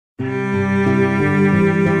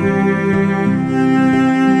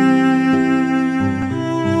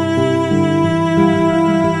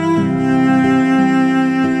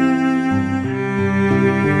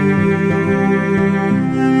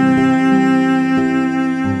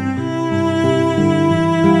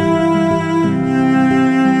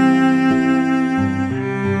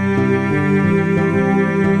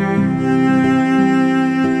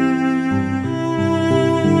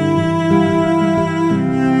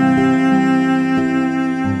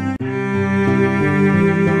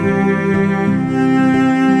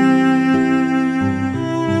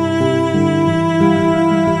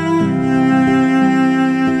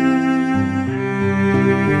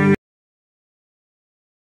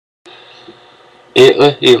It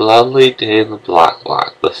was a lovely day in the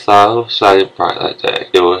Blacklock. The sun was shining bright that day.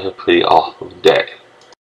 It was a pretty awesome day.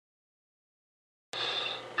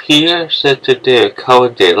 Peter said to Dave, "Come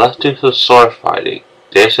on, Dave, let's do some sword fighting."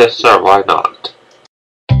 Dave said, "Sir, why not?"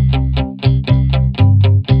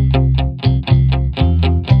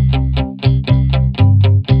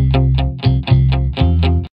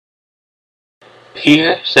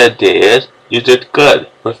 Peter said, "Dave, you did good.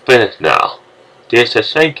 We're finished now." Dave said,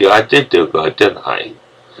 "Thank you, I did do good, didn't I?"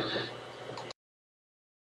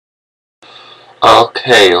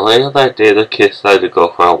 Okay, later that day the kids decided to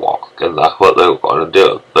go for a walk, and that's what they were going to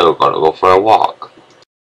do. They were going to go for a walk.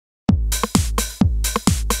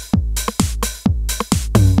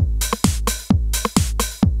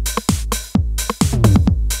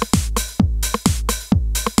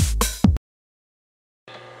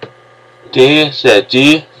 Dave said, "Do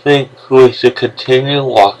you think we should continue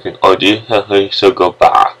walking, or do you think we should go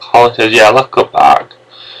back?" Holly said, "Yeah, let's go back."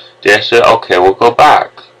 Dave said, "Okay, we'll go back."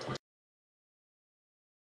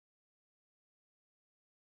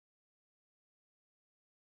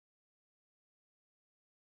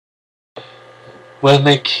 When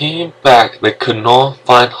they came back, they could not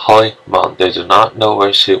find Holly's mom. They did not know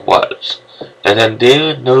where she was. And then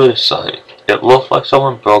David noticed something. It looked like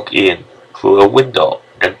someone broke in through a window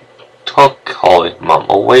and took Holly's mom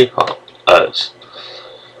away from us.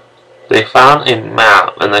 They found a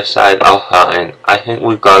map and they said, "Oh, I think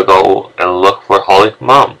we gotta go and look for Holly's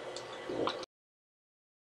mom."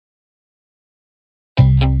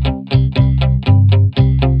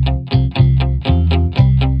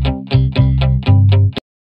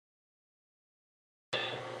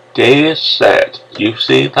 David said, "You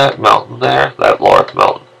see that mountain there? That large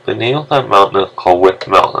mountain. The name of that mountain is called Wick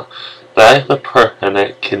Mountain. That is the person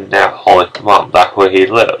that kidnapped Holly's mom. That's where he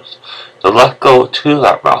lives. So let's go to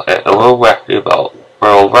that mountain and we'll rescue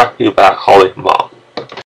back Holly's mom."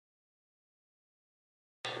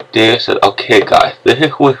 David said, "Okay guys, this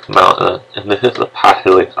is Wick Mountain and this is the path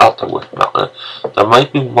that leads up to Wick Mountain. There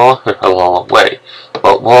might be monsters along the way,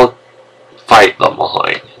 but we'll fight them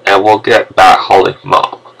behind and we'll get back Holly's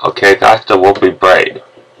mom. Okay guys, so we'll be brave."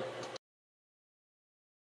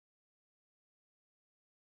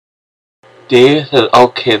 David said,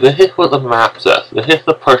 "Okay, this is what the map says. This is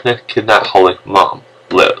the person that kidnapped Holly's mom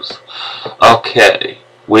lives. Okay,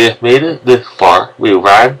 we have made it this far. We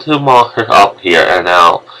ran to monsters up here and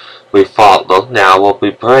now we fought them. Now we'll be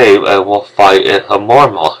brave and we'll fight some more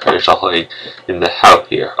monsters in the house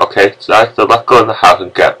here. Okay, so let's go in the house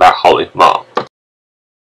and get back Holly's mom."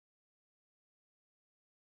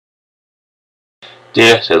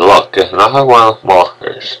 David said, "Look, it's another one of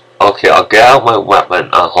monsters. Okay, I'll get out my weapon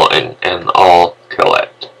and I'll kill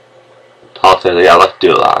it." Tom said, "Yeah, let's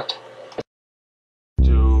do that."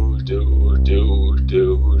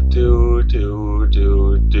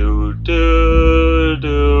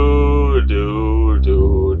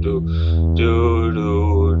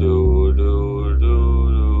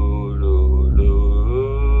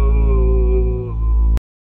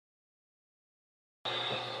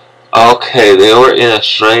 Okay, they were in a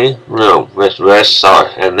strange room with red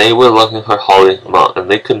stars, and they were looking for Holly's mom, and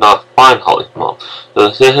they could not find Holly's mom. So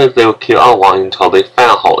the sisters, they would keep on walking until they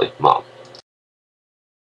found Holly's mom.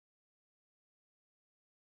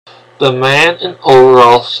 The man in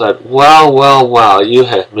overalls said, "Well, well, well, you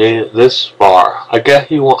have made it this far. I guess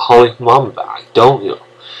you want Holly's mom back, don't you?"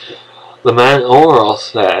 The man in overalls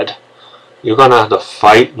said, "You're gonna have to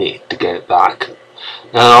fight me to get it back.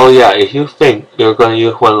 And oh yeah, if you think you're gonna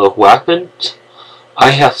use one of those weapons, I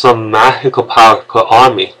have some magical powers put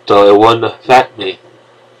on me, so it wouldn't affect me.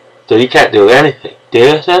 So you can't do anything."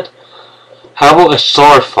 David said, "How about a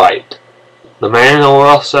sword fight?" The man in the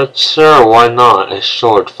world said, "Sure, why not? A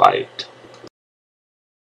sword fight."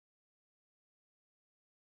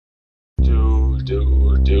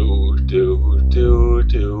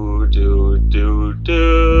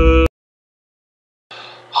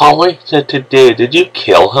 Holly said to Dave, "Did you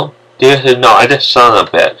kill him?" Dana said, no, I just saw a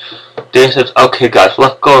bit. Dana says, okay guys,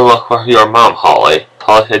 let's go and look for your mom, Holly.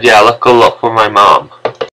 Holly said, yeah, let's go look for my mom.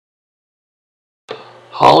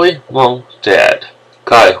 Holly's mom's dead.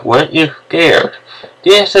 Guys, weren't you scared?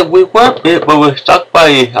 Dana said, we were a bit, but we stuck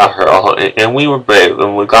by her, and we were brave,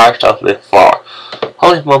 and we got ourselves this far.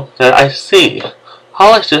 Holly's mom said, I see.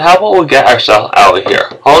 Holly said, how about we get ourselves out of here?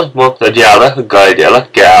 Holly's mom said, yeah, that's a good idea, let's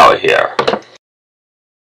get out of here.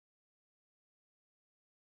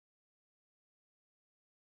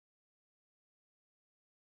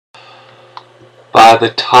 By the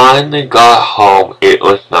time they got home, it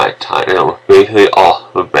was nighttime, and it was basically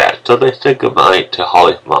off the bed. So they said goodnight to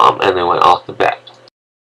Holly's mom, and they went off the bed.